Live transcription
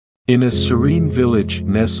In a serene village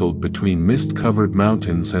nestled between mist-covered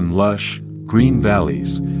mountains and lush, green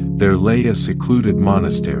valleys, there lay a secluded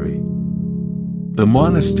monastery. The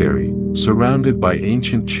monastery, surrounded by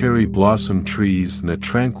ancient cherry blossom trees and a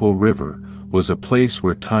tranquil river, was a place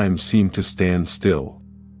where time seemed to stand still.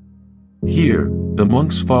 Here, the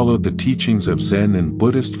monks followed the teachings of Zen and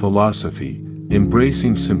Buddhist philosophy,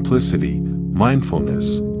 embracing simplicity,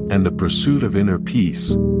 mindfulness, and the pursuit of inner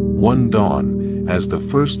peace. One dawn, as the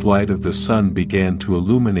first light of the sun began to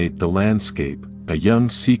illuminate the landscape, a young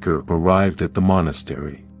seeker arrived at the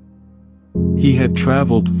monastery. He had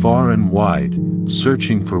traveled far and wide,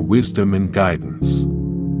 searching for wisdom and guidance.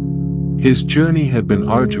 His journey had been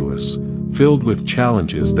arduous, filled with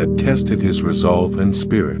challenges that tested his resolve and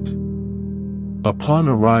spirit. Upon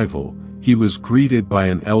arrival, he was greeted by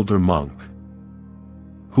an elder monk,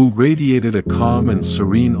 who radiated a calm and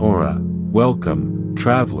serene aura. "Welcome,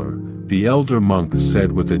 traveler," the elder monk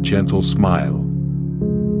said with a gentle smile.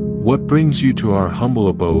 "What brings you to our humble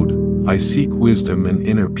abode?" "I seek wisdom and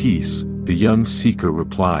inner peace," the young seeker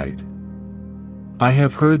replied. "I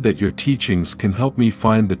have heard that your teachings can help me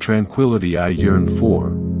find the tranquility I yearn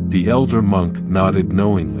for." The elder monk nodded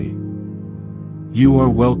knowingly. "You are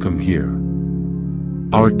welcome here.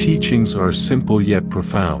 Our teachings are simple yet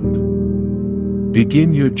profound.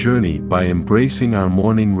 Begin your journey by embracing our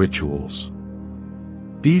morning rituals.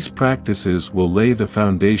 These practices will lay the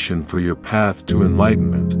foundation for your path to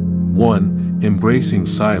enlightenment." 1. Embracing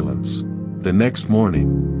silence. The next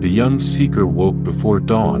morning, the young seeker woke before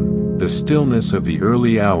dawn, the stillness of the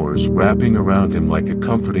early hours wrapping around him like a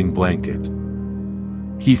comforting blanket.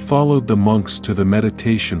 He followed the monks to the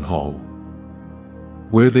meditation hall,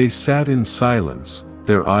 where they sat in silence,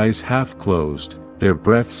 their eyes half closed, their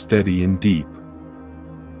breath steady and deep.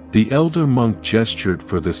 The elder monk gestured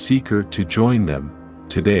for the seeker to join them.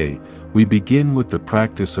 "Today, we begin with the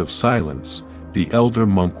practice of silence," the elder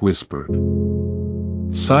monk whispered.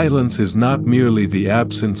 "Silence is not merely the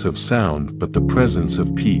absence of sound but the presence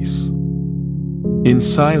of peace. In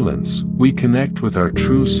silence, we connect with our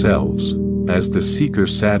true selves." As the seeker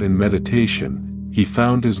sat in meditation, he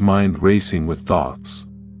found his mind racing with thoughts.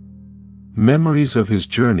 Memories of his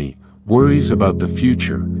journey, worries about the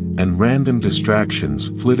future, and random distractions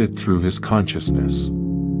flitted through his consciousness.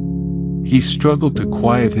 He struggled to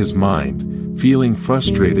quiet his mind, feeling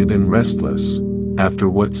frustrated and restless. After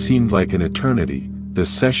what seemed like an eternity, the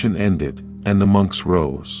session ended, and the monks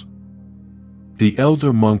rose. The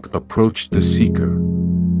elder monk approached the seeker.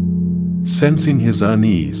 Sensing his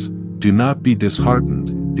unease, "Do not be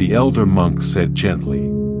disheartened," the elder monk said gently.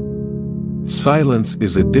 "Silence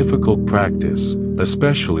is a difficult practice,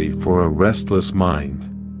 especially for a restless mind.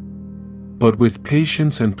 But with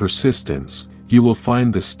patience and persistence, you will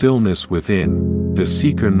find the stillness within." The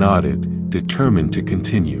seeker nodded, determined to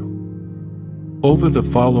continue. Over the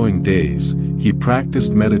following days, he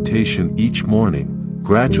practiced meditation each morning,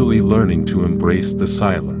 gradually learning to embrace the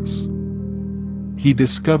silence. He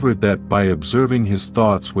discovered that by observing his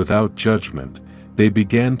thoughts without judgment, they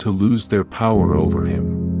began to lose their power over him.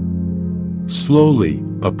 Slowly,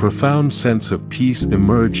 a profound sense of peace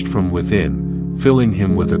emerged from within, filling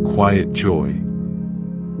him with a quiet joy.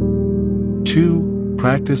 2.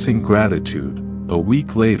 Practicing gratitude. A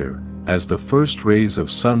week later, as the first rays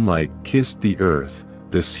of sunlight kissed the earth,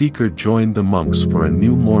 the seeker joined the monks for a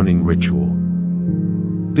new morning ritual.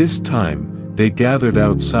 This time, they gathered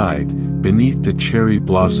outside, beneath the cherry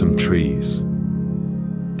blossom trees.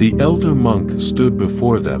 The elder monk stood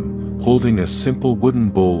before them, holding a simple wooden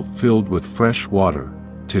bowl filled with fresh water.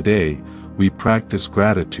 "Today, we practice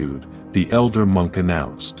gratitude," the elder monk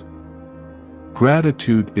announced.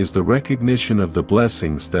 Gratitude is the recognition of the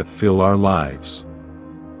blessings that fill our lives.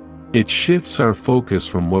 It shifts our focus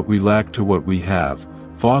from what we lack to what we have,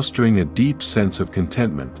 fostering a deep sense of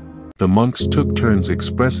contentment. The monks took turns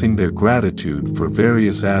expressing their gratitude for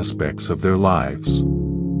various aspects of their lives.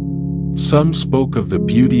 Some spoke of the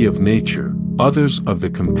beauty of nature, others of the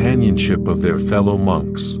companionship of their fellow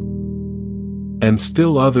monks, and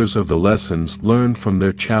still others of the lessons learned from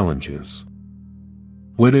their challenges.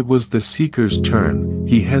 When it was the seeker's turn,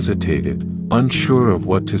 he hesitated, unsure of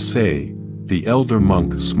what to say. The elder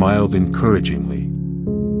monk smiled encouragingly.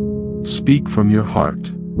 "Speak from your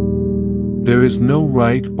heart. There is no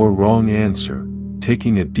right or wrong answer."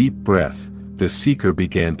 Taking a deep breath, the seeker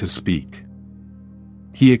began to speak.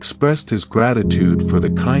 He expressed his gratitude for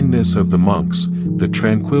the kindness of the monks, the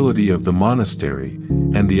tranquility of the monastery,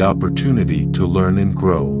 and the opportunity to learn and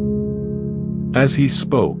grow. As he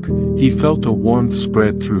spoke, he felt a warmth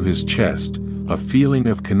spread through his chest, a feeling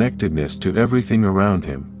of connectedness to everything around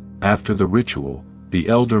him. After the ritual, the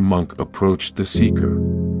elder monk approached the seeker.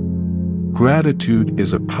 Gratitude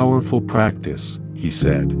is a powerful practice, he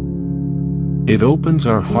said. It opens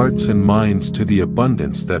our hearts and minds to the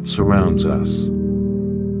abundance that surrounds us.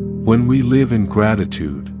 When we live in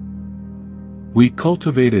gratitude, we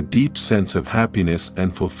cultivate a deep sense of happiness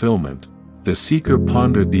and fulfillment. The seeker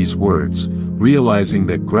pondered these words, realizing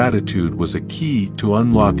that gratitude was a key to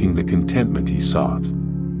unlocking the contentment he sought.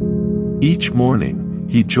 Each morning,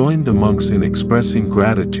 he joined the monks in expressing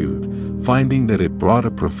gratitude, finding that it brought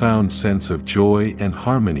a profound sense of joy and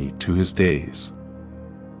harmony to his days.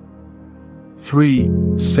 3.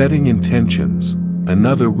 Setting intentions.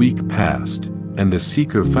 Another week passed, and the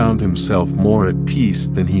seeker found himself more at peace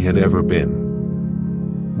than he had ever been.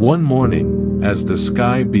 One morning, as the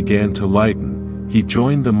sky began to lighten, he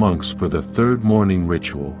joined the monks for the third morning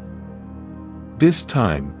ritual. This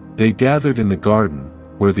time, they gathered in the garden,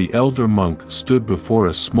 where the elder monk stood before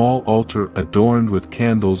a small altar adorned with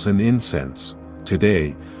candles and incense.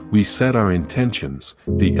 Today, we set our intentions,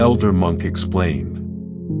 the elder monk explained.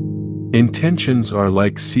 Intentions are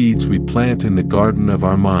like seeds we plant in the garden of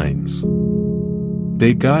our minds.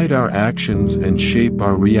 They guide our actions and shape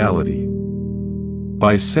our reality.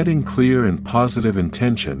 By setting clear and positive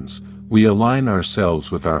intentions, we align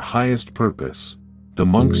ourselves with our highest purpose. The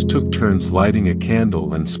monks took turns lighting a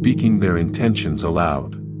candle and speaking their intentions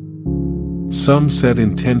aloud. Some set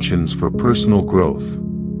intentions for personal growth,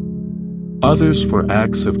 others for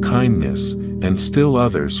acts of kindness, and still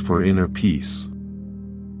others for inner peace.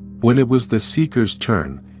 When it was the seeker's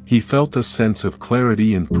turn, he felt a sense of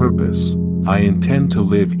clarity and purpose. I intend to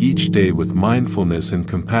live each day with mindfulness and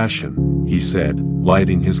compassion, he said,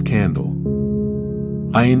 lighting his candle.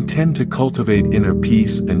 I intend to cultivate inner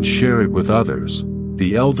peace and share it with others.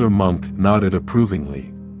 The elder monk nodded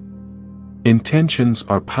approvingly. Intentions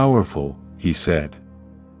are powerful, he said.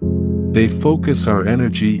 They focus our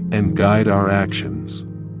energy and guide our actions.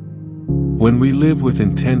 When we live with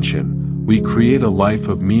intention, we create a life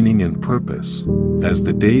of meaning and purpose. As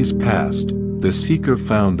the days passed, the seeker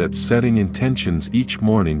found that setting intentions each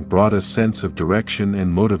morning brought a sense of direction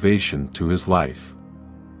and motivation to his life.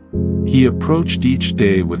 He approached each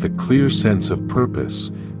day with a clear sense of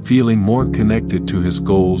purpose, feeling more connected to his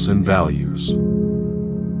goals and values.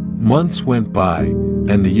 Months went by,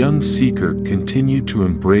 and the young seeker continued to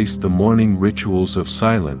embrace the morning rituals of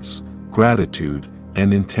silence, gratitude,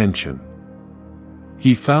 and intention.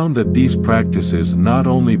 He found that these practices not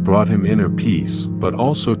only brought him inner peace but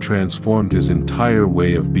also transformed his entire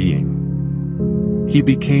way of being. He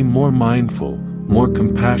became more mindful, more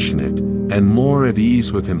compassionate, and more at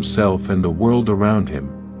ease with himself and the world around him.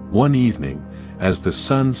 One evening, as the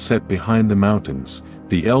sun set behind the mountains,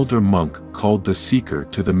 the elder monk called the seeker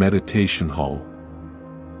to the meditation hall.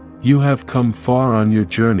 "You have come far on your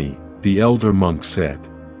journey," the elder monk said.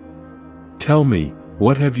 "Tell me,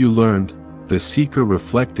 what have you learned?" The seeker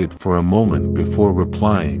reflected for a moment before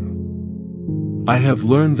replying. "I have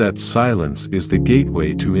learned that silence is the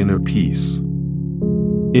gateway to inner peace.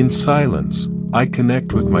 In silence, I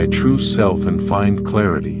connect with my true self and find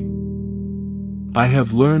clarity. I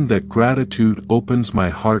have learned that gratitude opens my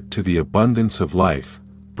heart to the abundance of life,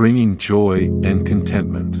 bringing joy and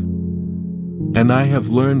contentment. And I have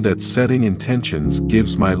learned that setting intentions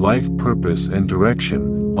gives my life purpose and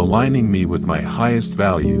direction, aligning me with my highest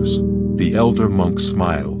values." The elder monk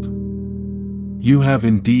smiled. "You have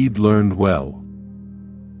indeed learned well.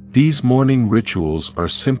 These morning rituals are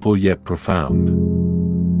simple yet profound.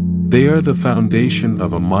 They are the foundation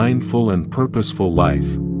of a mindful and purposeful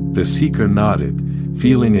life." The seeker nodded,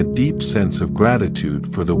 feeling a deep sense of gratitude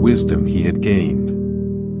for the wisdom he had gained.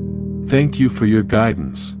 "Thank you for your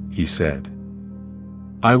guidance," he said.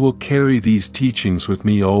 "I will carry these teachings with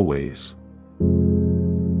me always."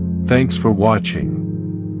 Thanks for watching.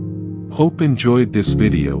 Hope enjoyed this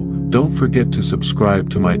video. Don't forget to subscribe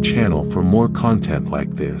to my channel for more content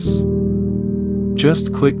like this.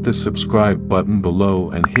 Just click the subscribe button below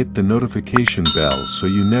and hit the notification bell so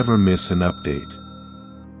you never miss an update.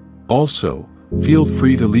 Also, feel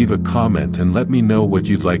free to leave a comment and let me know what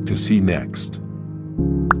you'd like to see next.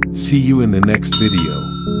 See you in the next video.